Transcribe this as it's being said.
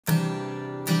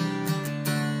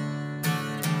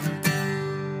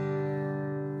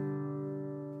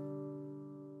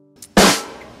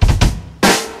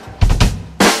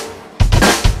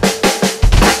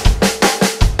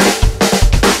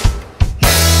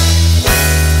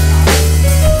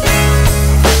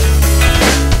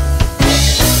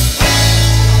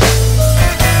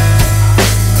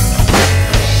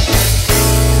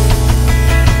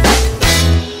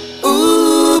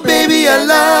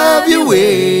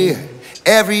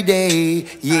every day,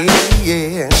 yeah,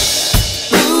 yeah.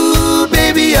 Ooh,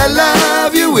 baby, I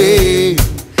love you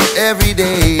every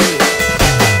day.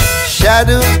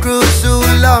 Shadows grow so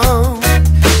long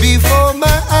before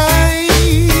my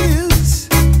eyes,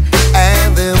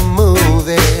 and they're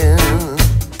moving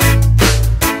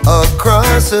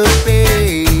across a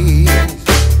page.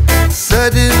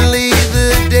 Suddenly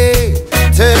the day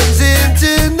turns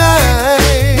into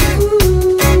night,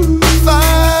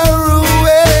 far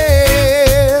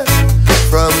away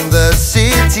from the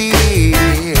city.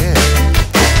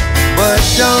 But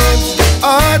don't,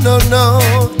 oh no, no,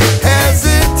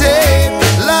 hesitate,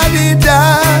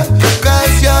 la-di-da,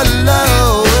 'cause your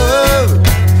love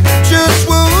just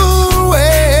won't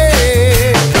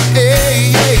wait.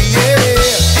 Hey, yeah,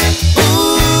 yeah.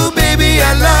 Ooh, baby,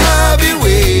 I love you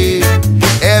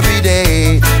every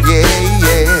day, yeah,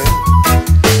 yeah.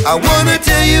 I wanna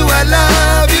tell you I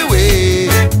love you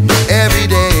every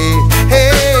day,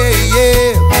 hey,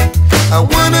 yeah. I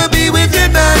wanna be with you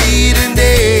night and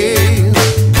day.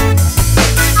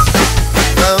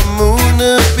 The moon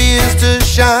appears to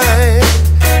shine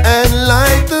and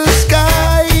light the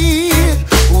sky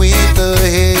with the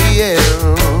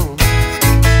hail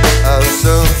of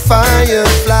some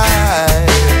firefly.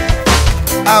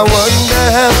 I wonder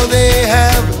how they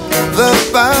have the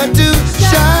power to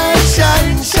shine,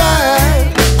 shine, shine.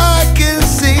 I can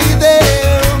see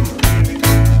them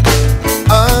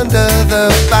under the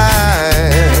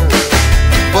fire.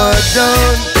 But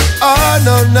don't, oh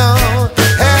no, no,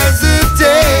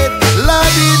 hesitate,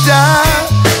 la-di-da,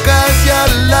 'cause your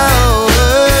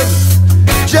love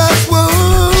just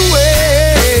won't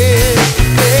wait.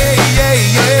 Hey, yeah,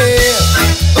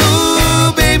 yeah.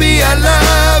 Ooh, baby, I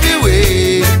love you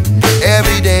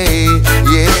every day,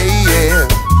 yeah, yeah.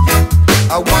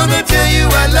 I wanna tell you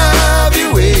I love you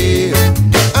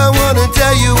I wanna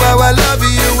tell you how I love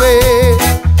you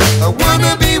I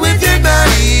wanna be with you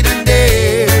night and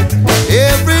day,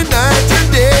 every night and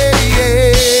day,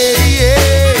 yeah,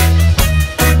 yeah.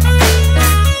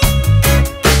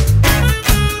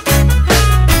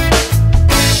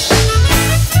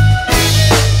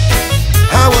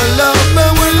 How I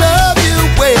love you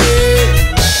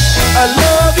I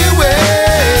love you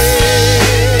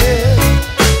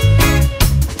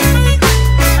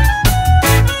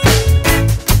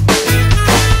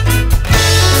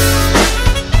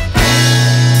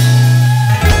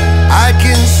I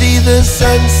can see the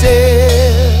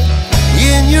sunset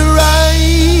in your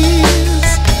eyes,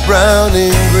 brown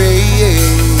and gray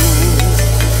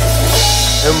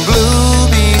and blue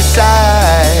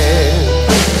beside.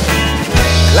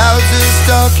 Clouds are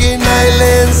stalking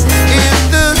islands in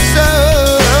the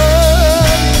sun.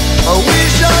 I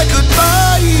wish I could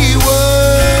buy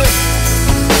one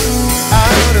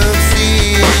out of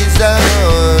season.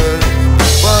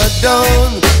 But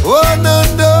don't, oh no,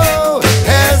 no,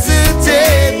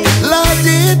 hesitate,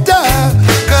 la-di-da,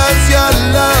 'cause your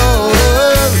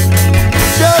love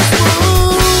just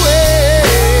won't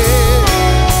wait,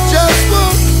 just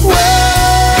won't wait.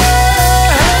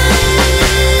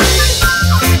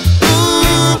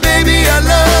 Ooh, baby, I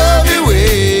love you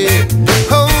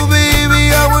oh, baby,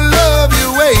 I will love you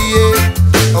yeah.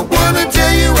 I wanna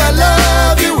tell you I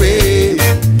love you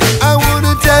I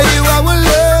wanna tell you I will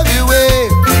love you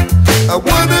I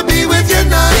wanna be with you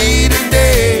night and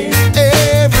day,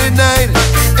 every night,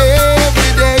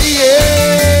 every day,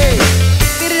 yeah.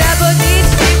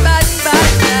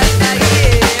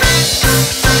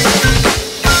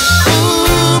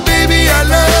 Ooh, baby, I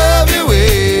love you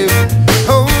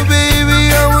oh, baby,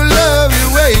 I will love you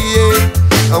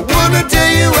yeah. I wanna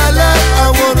tell you I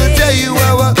wanna tell you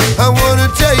I wanna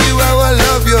tell you how I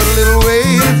love your little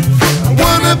ways. I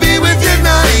wanna be with you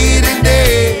night and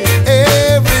day,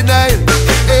 every night,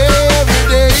 every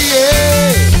day,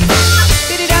 yeah.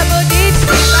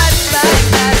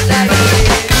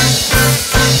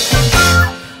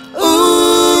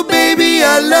 Ooh, baby,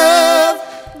 I love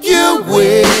your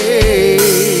way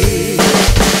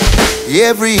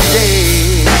every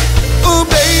day. Ooh,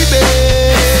 baby,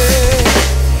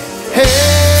 hey.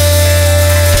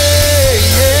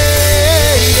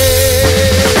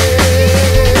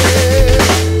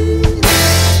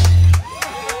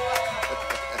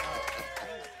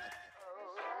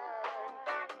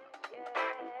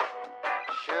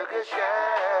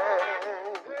 Sugarshack,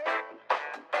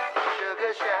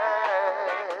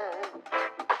 Sugarshack,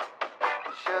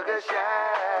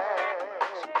 Sugarshack,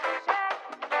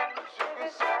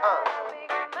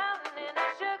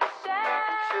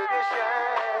 Sugarshack,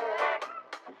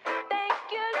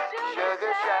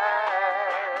 Sugarshack.